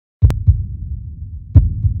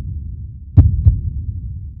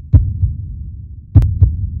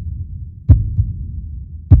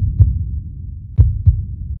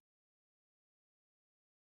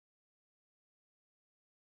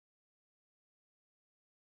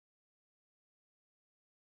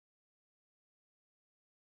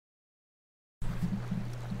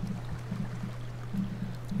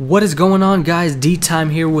What is going on, guys?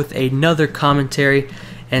 DTiiME here with another commentary,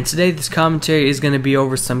 and today this commentary is going to be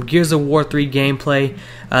over some Gears of War 3 gameplay.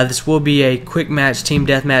 This will be a quick match team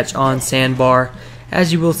deathmatch on Sandbar.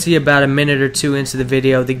 As you will see about a minute or two into the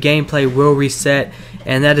video, the gameplay will reset,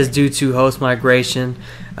 and that is due to host migration.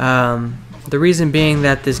 The reason being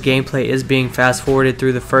that this gameplay is being fast forwarded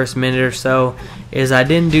through the first minute or so is I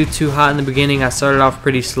didn't do too hot in the beginning. I started off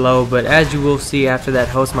pretty slow, but as you will see after that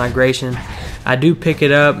host migration, I do pick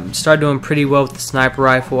it up, start doing pretty well with the sniper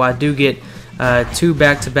rifle. I do get two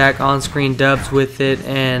back-to-back on-screen dubs with it,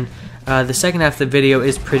 and the second half of the video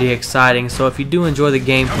is pretty exciting. So if you do enjoy the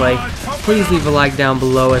gameplay, please leave a like down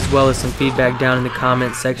below as well as some feedback down in the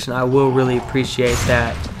comments section. I will really appreciate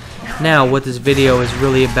that. Now, what this video is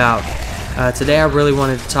really about. Today I really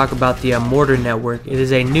wanted to talk about the Mortar Network. It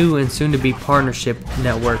is a new and soon-to-be partnership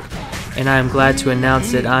network, and I am glad to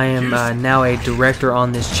announce that I am now a director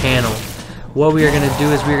on this channel. What we are going to do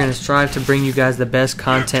is we are going to strive to bring you guys the best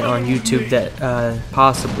content on YouTube that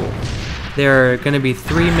possible. There are going to be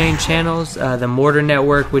three main channels. The Mortar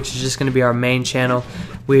Network, which is just going to be our main channel.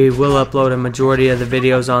 We will upload a majority of the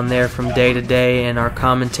videos on there from day to day, and our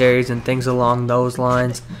commentaries and things along those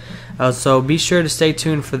lines. So be sure to stay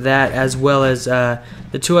tuned for that, as well as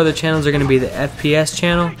the two other channels are going to be the FPS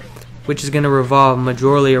channel, which is going to revolve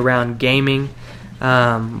majorly around gaming.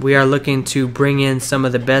 We are looking to bring in some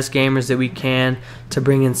of the best gamers that we can, to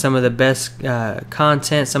bring in some of the best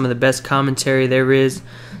content, some of the best commentary there is.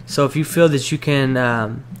 So if you feel that you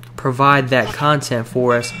can provide that content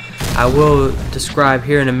for us, I will describe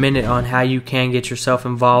here in a minute on how you can get yourself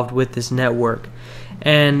involved with this network.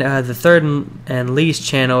 And the third and least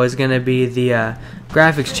channel is going to be the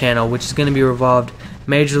graphics channel, which is going to be revolved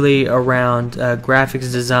majorly around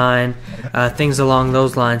graphics design, things along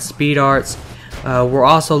those lines, speed arts. We're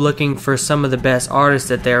also looking for some of the best artists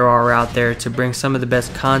that there are out there to bring some of the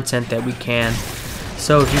best content that we can.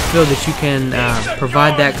 So if you feel that you can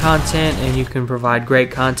provide that content and you can provide great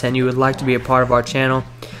content, you would like to be a part of our channel,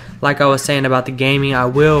 like I was saying about the gaming, I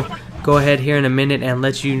will go ahead here in a minute and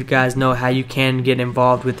let you guys know how you can get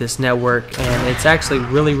involved with this network, and it's actually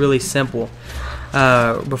really simple.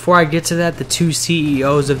 Before I get to that, the two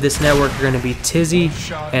CEOs of this network are going to be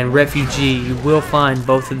DTiiME and Refugee. You will find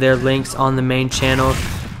both of their links on the main channel.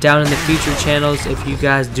 Down in the featured channels, if you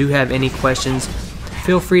guys do have any questions,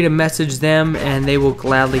 feel free to message them and they will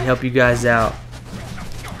gladly help you guys out.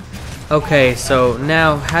 Okay, so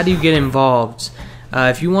now how do you get involved?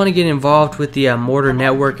 If you want to get involved with the Mortar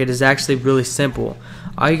Network, it is actually really simple.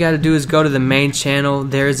 All you got to do is go to the main channel.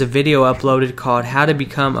 There is a video uploaded called How to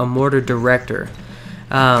Become a Mortar Director.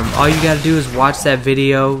 All you got to do is watch that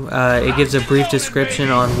video. It gives a brief description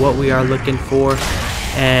on what we are looking for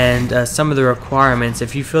and some of the requirements.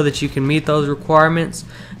 If you feel that you can meet those requirements,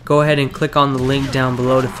 go ahead and click on the link down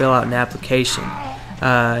below to fill out an application.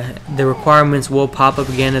 The requirements will pop up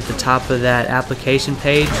again at the top of that application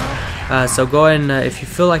page. So go ahead and if you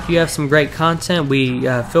feel like you have some great content,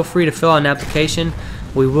 feel free to fill out an application.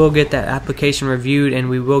 We will get that application reviewed and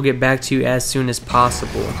we will get back to you as soon as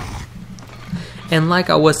possible. And like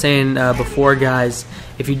I was saying before, guys,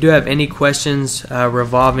 if you do have any questions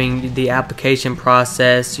revolving the application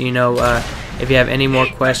process, if you have any more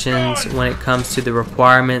questions when it comes to the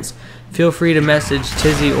requirements, feel free to message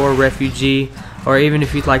DTiiME or Refugee, or even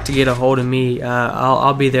if you'd like to get a hold of me,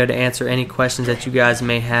 I'll be there to answer any questions that you guys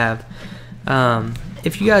may have.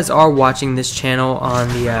 If you guys are watching this channel on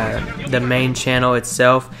the main channel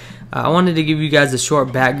itself, I wanted to give you guys a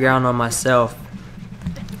short background on myself.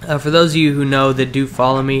 For those of you who know that do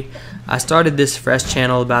follow me, I started this fresh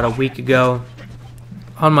channel about a week ago.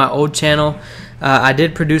 On my old channel, I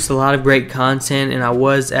did produce a lot of great content, and I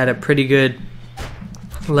was at a pretty good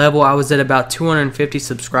level. I was at about 250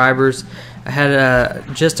 subscribers. I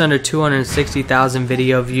had just under 260,000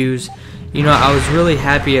 video views. I was really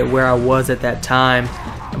happy at where I was at that time,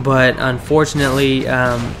 but unfortunately,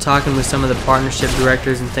 talking with some of the partnership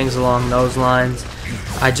directors and things along those lines,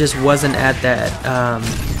 I just wasn't at that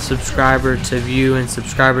subscriber to view and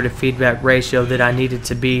subscriber to feedback ratio that I needed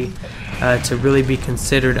to be to really be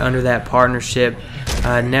considered under that partnership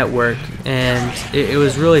network. And it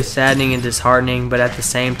was really saddening and disheartening, but at the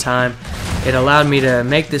same time, it allowed me to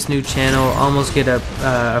make this new channel, almost get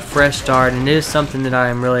a fresh start, and it is something that I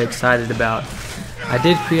am really excited about. I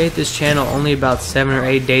did create this channel only about 7 or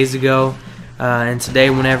 8 days ago, and today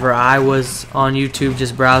whenever I was on YouTube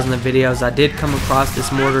just browsing the videos, I did come across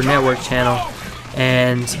this Mortar Network channel,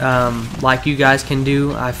 and like you guys can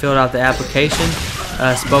do, I filled out the application,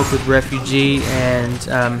 spoke with Refugee,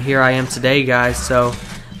 and here I am today, guys. So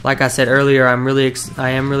like I said earlier, I am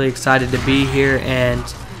really excited to be here, and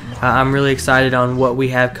I'm really excited on what we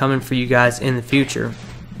have coming for you guys in the future.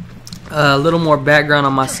 A little more background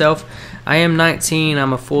on myself. I am 19,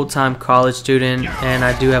 I'm a full-time college student, and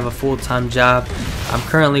I do have a full-time job. I'm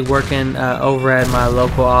currently working over at my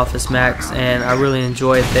local Office Max, and I really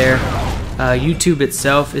enjoy it there. YouTube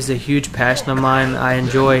itself is a huge passion of mine. I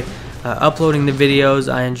enjoy uploading the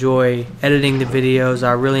videos, I enjoy editing the videos,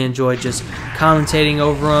 I really enjoy just commentating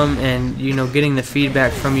over them and getting the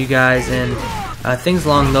feedback from you guys and things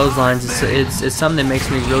along those lines. It's something that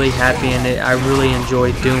makes me really happy, and I really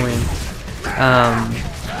enjoy doing.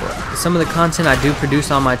 Some of the content I do produce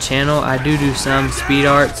on my channel, I do some speed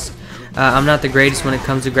arts. I'm not the greatest when it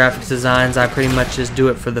comes to graphics designs. I pretty much just do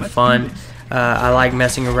it for the fun. I like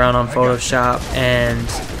messing around on Photoshop, and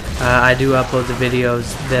I do upload the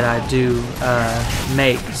videos that I do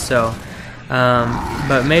make. So,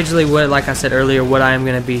 but majorly, like I said earlier, what I am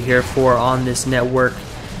going to be here for on this network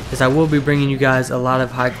is I will be bringing you guys a lot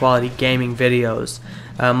of high quality gaming videos.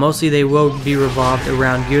 Mostly they will be revolved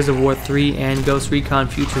around Gears of War 3 and Ghost Recon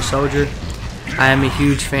Future Soldier. I am a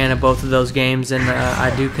huge fan of both of those games, and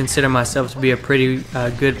I do consider myself to be a pretty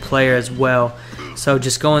good player as well. So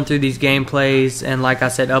just going through these gameplays and, like I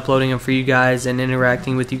said, uploading them for you guys and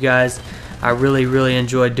interacting with you guys, I really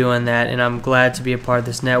enjoy doing that, and I'm glad to be a part of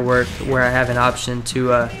this network where I have an option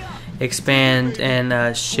to expand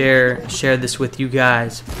and share this with you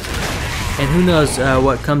guys. And who knows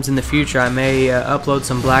what comes in the future. I may upload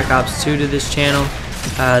some Black Ops 2 to this channel.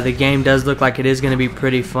 The game does look like it is going to be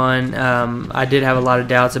pretty fun. I did have a lot of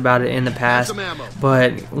doubts about it in the past,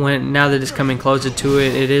 but now that it's coming closer to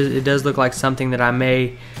it, it does look like something that I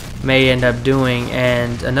may end up doing.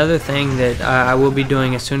 And another thing that I will be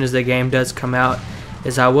doing as soon as the game does come out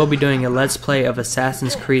is I will be doing a Let's Play of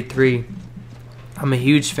Assassin's Creed 3. I'm a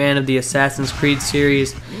huge fan of the Assassin's Creed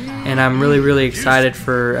series, and I'm really excited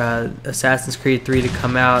for Assassin's Creed 3 to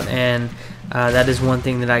come out, and that is one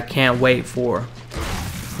thing that I can't wait for.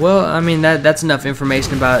 Well, I mean, that's enough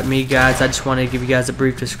information about me, guys. I just wanted to give you guys a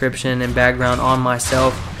brief description and background on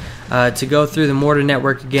myself. To go through the Mortar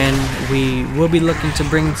Network again, we will be looking to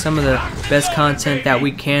bring some of the best content that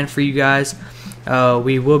we can for you guys.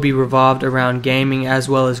 We will be revolved around gaming as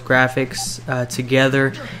well as graphics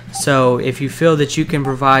together. So if you feel that you can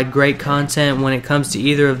provide great content when it comes to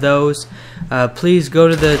either of those, please go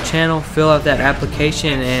to the channel, fill out that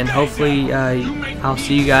application, and hopefully I'll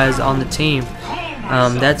see you guys on the team.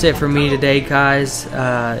 That's it for me today, guys.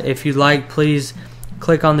 If you'd like, please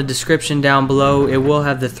click on the description down below. It will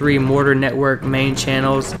have the 3 Mortar Network main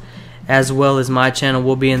channels, as well as my channel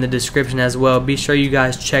will be in the description as well. Be sure you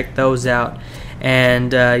guys check those out.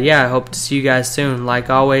 And yeah, I hope to see you guys soon. Like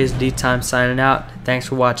always, DTiiME signing out. Thanks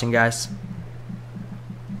for watching, guys.